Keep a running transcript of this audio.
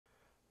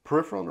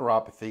Peripheral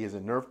neuropathy is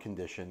a nerve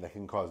condition that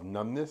can cause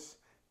numbness,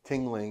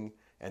 tingling,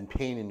 and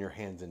pain in your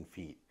hands and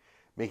feet,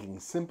 making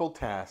simple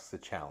tasks a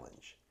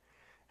challenge.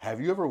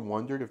 Have you ever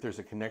wondered if there's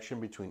a connection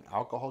between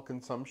alcohol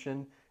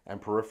consumption and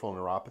peripheral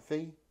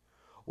neuropathy?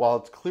 While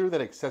it's clear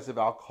that excessive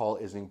alcohol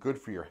isn't good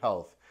for your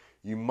health,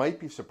 you might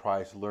be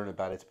surprised to learn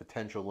about its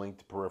potential link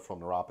to peripheral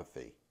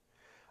neuropathy.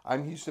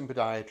 I'm Houston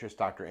podiatrist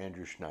Dr.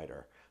 Andrew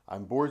Schneider.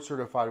 I'm board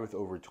certified with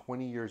over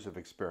 20 years of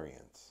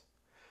experience.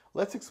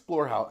 Let's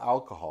explore how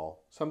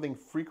alcohol, something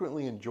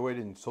frequently enjoyed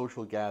in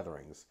social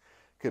gatherings,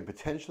 could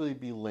potentially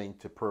be linked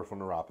to peripheral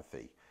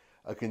neuropathy,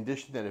 a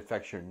condition that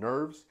affects your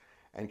nerves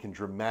and can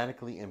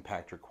dramatically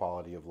impact your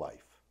quality of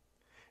life.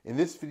 In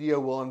this video,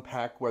 we'll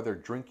unpack whether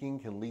drinking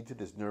can lead to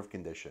this nerve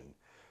condition.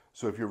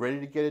 So if you're ready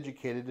to get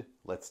educated,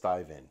 let's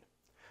dive in.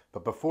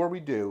 But before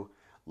we do,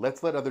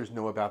 let's let others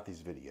know about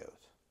these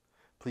videos.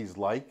 Please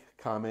like,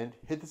 comment,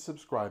 hit the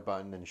subscribe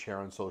button, and share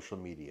on social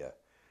media.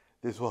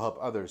 This will help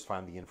others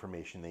find the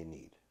information they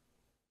need.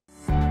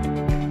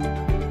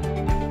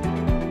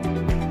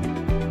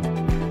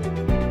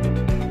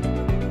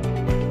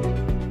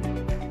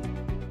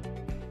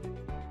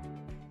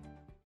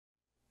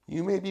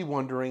 You may be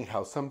wondering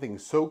how something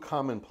so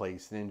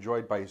commonplace and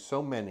enjoyed by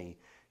so many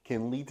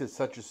can lead to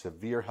such a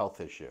severe health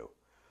issue.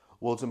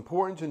 Well, it's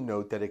important to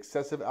note that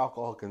excessive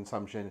alcohol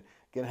consumption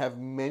can have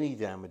many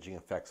damaging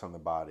effects on the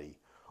body,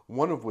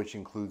 one of which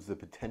includes the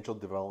potential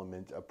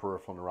development of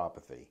peripheral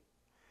neuropathy.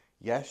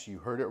 Yes, you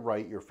heard it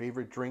right, your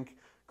favorite drink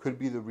could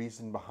be the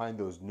reason behind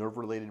those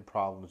nerve-related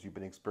problems you've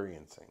been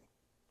experiencing.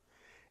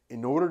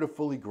 In order to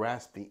fully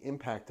grasp the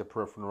impact of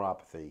peripheral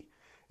neuropathy,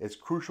 it's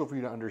crucial for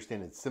you to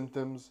understand its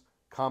symptoms,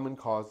 common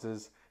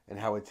causes, and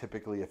how it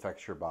typically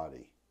affects your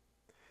body.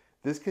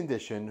 This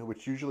condition,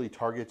 which usually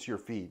targets your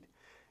feet,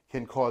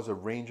 can cause a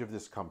range of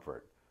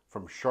discomfort,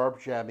 from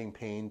sharp jabbing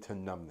pain to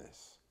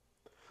numbness.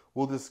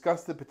 We'll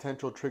discuss the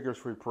potential triggers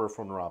for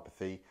peripheral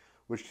neuropathy,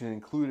 which can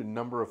include a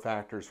number of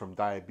factors from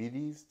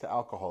diabetes to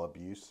alcohol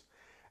abuse,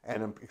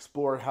 and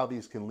explore how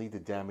these can lead to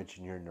damage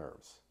in your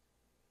nerves.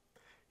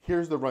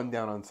 Here's the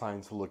rundown on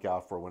signs to look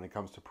out for when it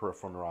comes to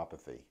peripheral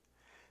neuropathy.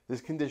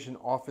 This condition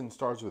often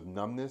starts with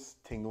numbness,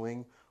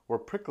 tingling, or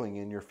prickling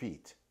in your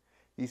feet.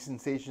 These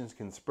sensations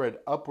can spread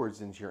upwards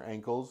into your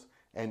ankles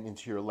and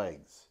into your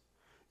legs.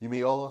 You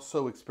may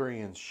also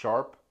experience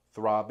sharp,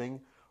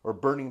 throbbing, or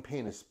burning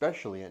pain,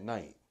 especially at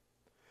night.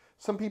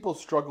 Some people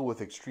struggle with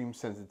extreme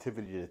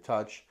sensitivity to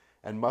touch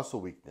and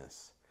muscle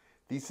weakness.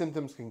 These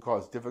symptoms can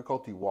cause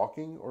difficulty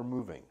walking or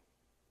moving.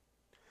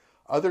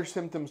 Other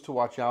symptoms to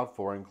watch out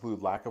for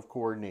include lack of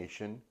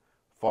coordination,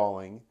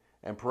 falling,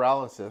 and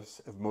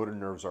paralysis if motor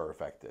nerves are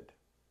affected.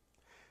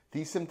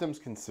 These symptoms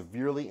can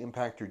severely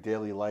impact your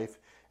daily life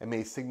and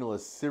may signal a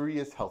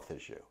serious health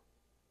issue.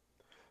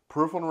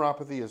 Peripheral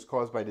neuropathy is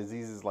caused by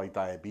diseases like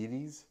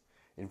diabetes,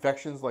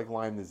 infections like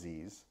Lyme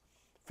disease,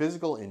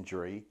 physical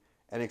injury,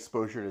 and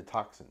exposure to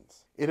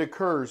toxins. It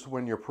occurs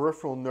when your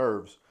peripheral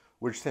nerves,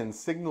 which send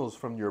signals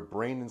from your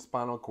brain and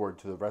spinal cord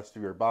to the rest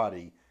of your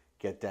body,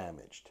 get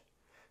damaged.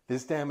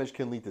 This damage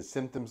can lead to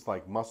symptoms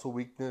like muscle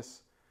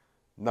weakness,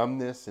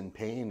 numbness, and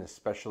pain,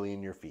 especially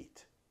in your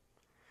feet.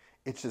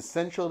 It's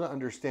essential to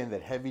understand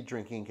that heavy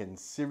drinking can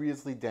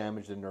seriously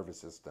damage the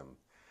nervous system,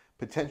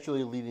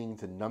 potentially leading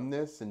to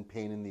numbness and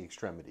pain in the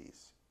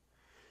extremities.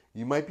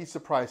 You might be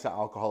surprised how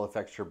alcohol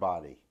affects your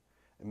body.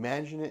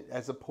 Imagine it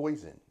as a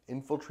poison,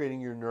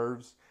 infiltrating your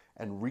nerves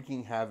and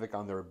wreaking havoc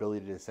on their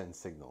ability to send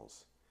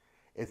signals.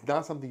 It's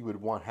not something you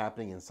would want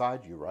happening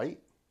inside you, right?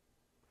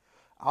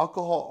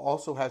 Alcohol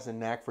also has a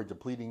knack for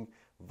depleting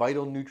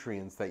vital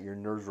nutrients that your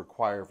nerves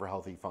require for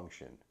healthy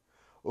function.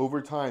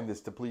 Over time,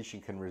 this depletion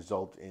can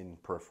result in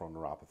peripheral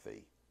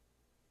neuropathy.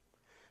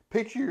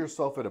 Picture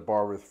yourself at a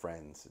bar with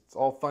friends. It's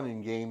all fun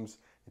and games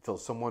until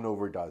someone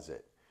overdoes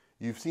it.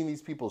 You've seen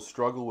these people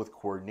struggle with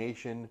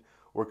coordination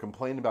or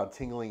complain about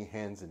tingling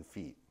hands and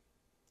feet.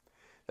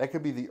 That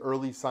could be the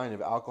early sign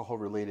of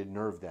alcohol-related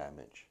nerve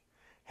damage.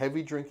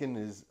 Heavy drinking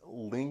is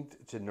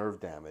linked to nerve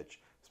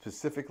damage,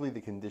 specifically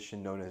the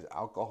condition known as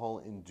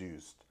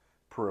alcohol-induced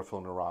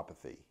peripheral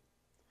neuropathy.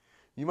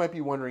 You might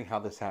be wondering how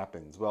this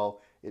happens.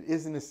 Well, it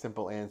isn't a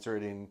simple answer.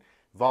 It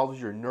involves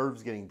your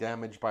nerves getting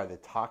damaged by the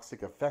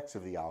toxic effects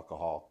of the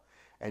alcohol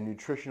and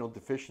nutritional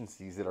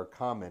deficiencies that are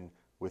common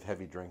with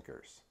heavy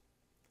drinkers.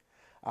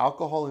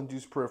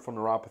 Alcohol-induced peripheral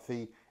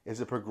neuropathy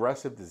is a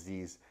progressive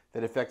disease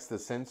that affects the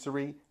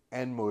sensory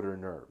and motor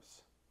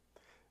nerves.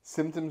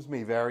 Symptoms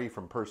may vary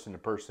from person to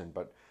person,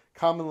 but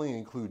commonly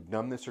include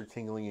numbness or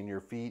tingling in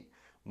your feet,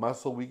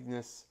 muscle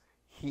weakness,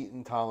 heat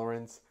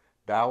intolerance,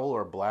 bowel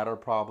or bladder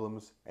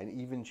problems, and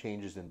even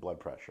changes in blood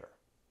pressure.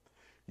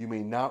 You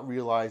may not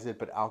realize it,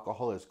 but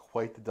alcohol is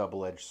quite the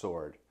double-edged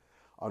sword.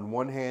 On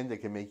one hand,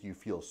 it can make you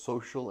feel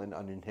social and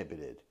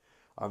uninhibited.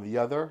 On the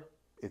other,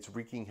 it's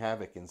wreaking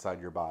havoc inside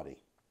your body.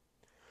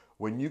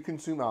 When you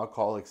consume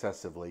alcohol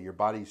excessively, your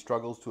body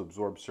struggles to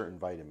absorb certain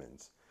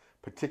vitamins,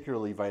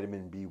 particularly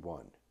vitamin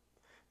B1.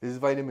 This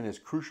vitamin is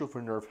crucial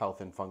for nerve health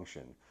and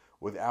function.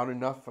 Without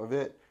enough of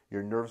it,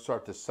 your nerves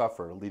start to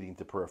suffer, leading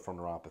to peripheral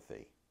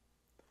neuropathy.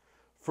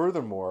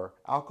 Furthermore,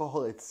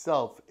 alcohol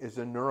itself is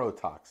a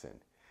neurotoxin.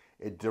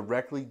 It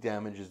directly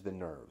damages the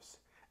nerves.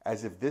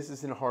 As if this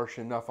isn't harsh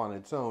enough on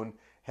its own,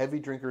 heavy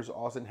drinkers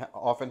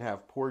often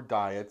have poor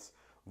diets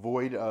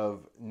void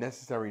of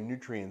necessary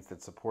nutrients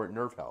that support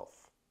nerve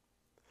health.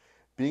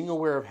 Being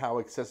aware of how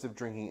excessive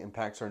drinking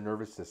impacts our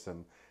nervous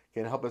system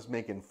can help us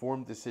make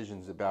informed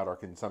decisions about our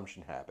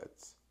consumption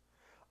habits.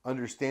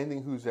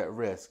 Understanding who's at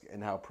risk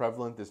and how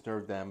prevalent this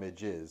nerve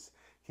damage is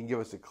can give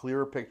us a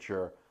clearer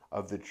picture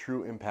of the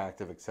true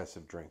impact of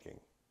excessive drinking.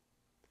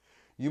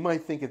 You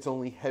might think it's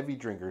only heavy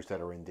drinkers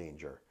that are in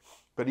danger,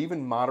 but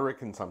even moderate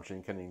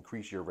consumption can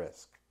increase your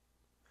risk.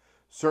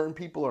 Certain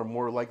people are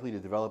more likely to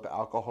develop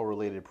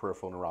alcohol-related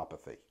peripheral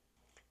neuropathy.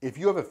 If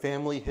you have a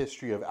family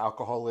history of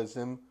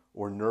alcoholism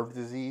or nerve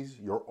disease,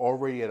 you're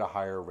already at a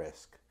higher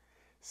risk.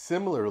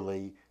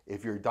 Similarly,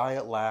 if your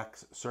diet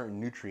lacks certain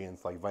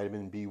nutrients like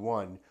vitamin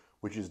B1,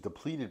 which is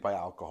depleted by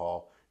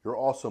alcohol, you're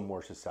also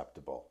more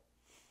susceptible.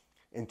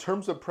 In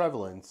terms of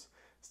prevalence,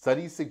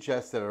 studies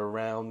suggest that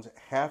around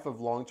half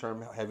of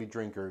long-term heavy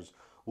drinkers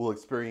will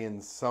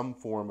experience some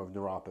form of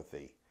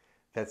neuropathy.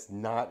 That's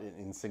not an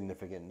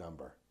insignificant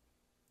number.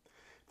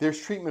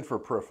 There's treatment for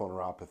peripheral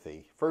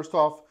neuropathy. First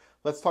off,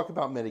 let's talk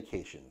about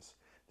medications.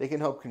 They can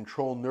help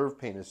control nerve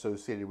pain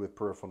associated with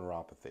peripheral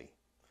neuropathy.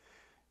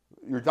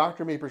 Your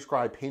doctor may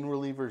prescribe pain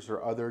relievers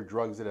or other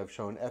drugs that have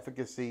shown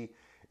efficacy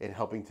in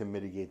helping to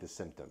mitigate the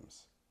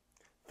symptoms.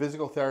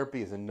 Physical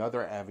therapy is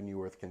another avenue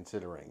worth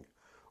considering.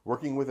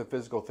 Working with a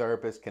physical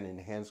therapist can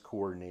enhance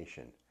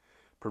coordination,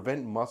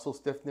 prevent muscle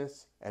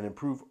stiffness, and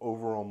improve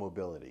overall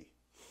mobility.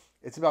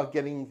 It's about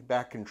getting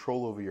back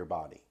control over your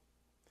body.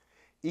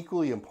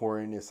 Equally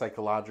important is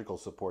psychological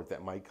support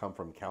that might come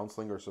from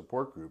counseling or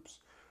support groups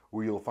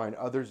where you'll find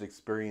others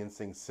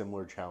experiencing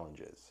similar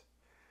challenges.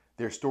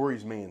 Their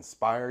stories may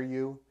inspire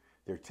you,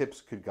 their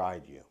tips could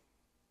guide you.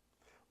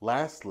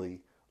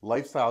 Lastly,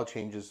 lifestyle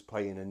changes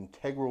play an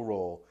integral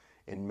role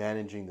in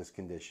managing this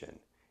condition.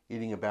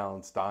 Eating a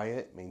balanced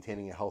diet,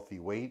 maintaining a healthy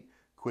weight,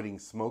 quitting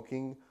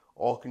smoking,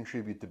 all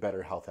contribute to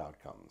better health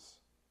outcomes.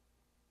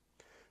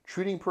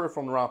 Treating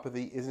peripheral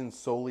neuropathy isn't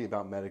solely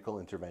about medical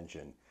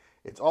intervention.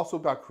 It's also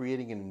about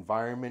creating an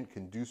environment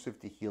conducive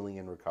to healing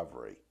and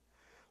recovery.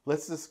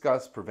 Let's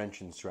discuss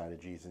prevention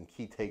strategies and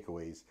key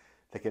takeaways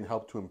that can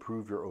help to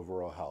improve your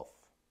overall health.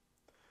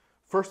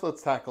 First,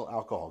 let's tackle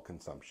alcohol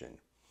consumption.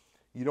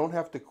 You don't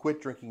have to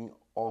quit drinking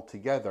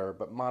altogether,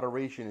 but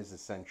moderation is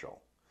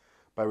essential.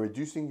 By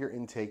reducing your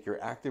intake,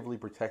 you're actively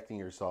protecting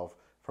yourself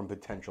from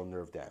potential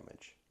nerve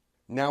damage.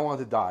 Now on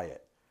to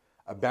diet.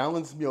 A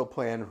balanced meal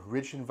plan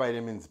rich in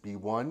vitamins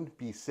B1,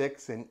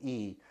 B6, and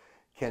E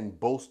can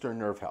bolster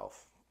nerve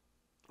health.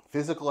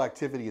 Physical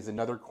activity is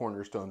another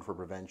cornerstone for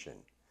prevention.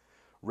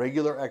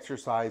 Regular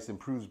exercise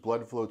improves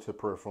blood flow to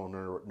peripheral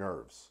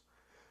nerves,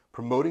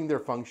 promoting their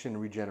function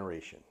and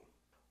regeneration.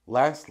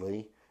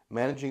 Lastly,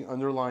 managing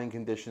underlying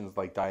conditions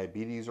like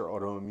diabetes or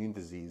autoimmune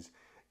disease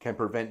can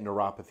prevent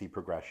neuropathy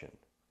progression.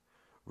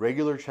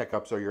 Regular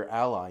checkups are your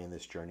ally in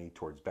this journey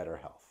towards better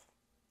health.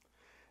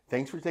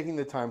 Thanks for taking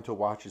the time to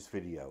watch this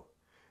video.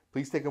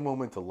 Please take a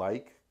moment to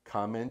like,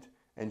 comment,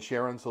 and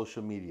share on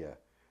social media.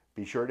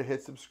 Be sure to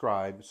hit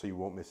subscribe so you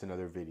won't miss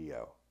another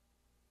video.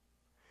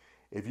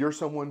 If you're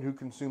someone who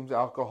consumes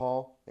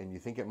alcohol and you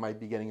think it might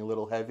be getting a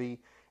little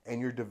heavy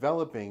and you're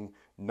developing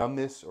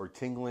numbness or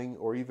tingling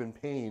or even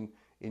pain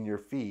in your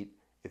feet,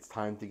 it's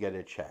time to get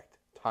it checked.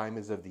 Time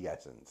is of the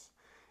essence.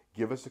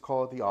 Give us a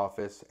call at the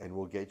office and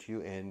we'll get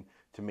you in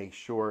to make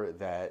sure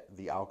that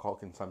the alcohol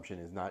consumption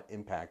is not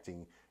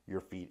impacting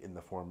your feet in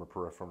the form of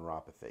peripheral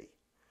neuropathy.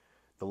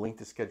 The link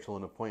to schedule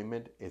an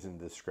appointment is in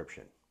the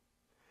description.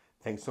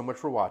 Thanks so much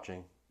for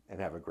watching and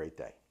have a great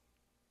day.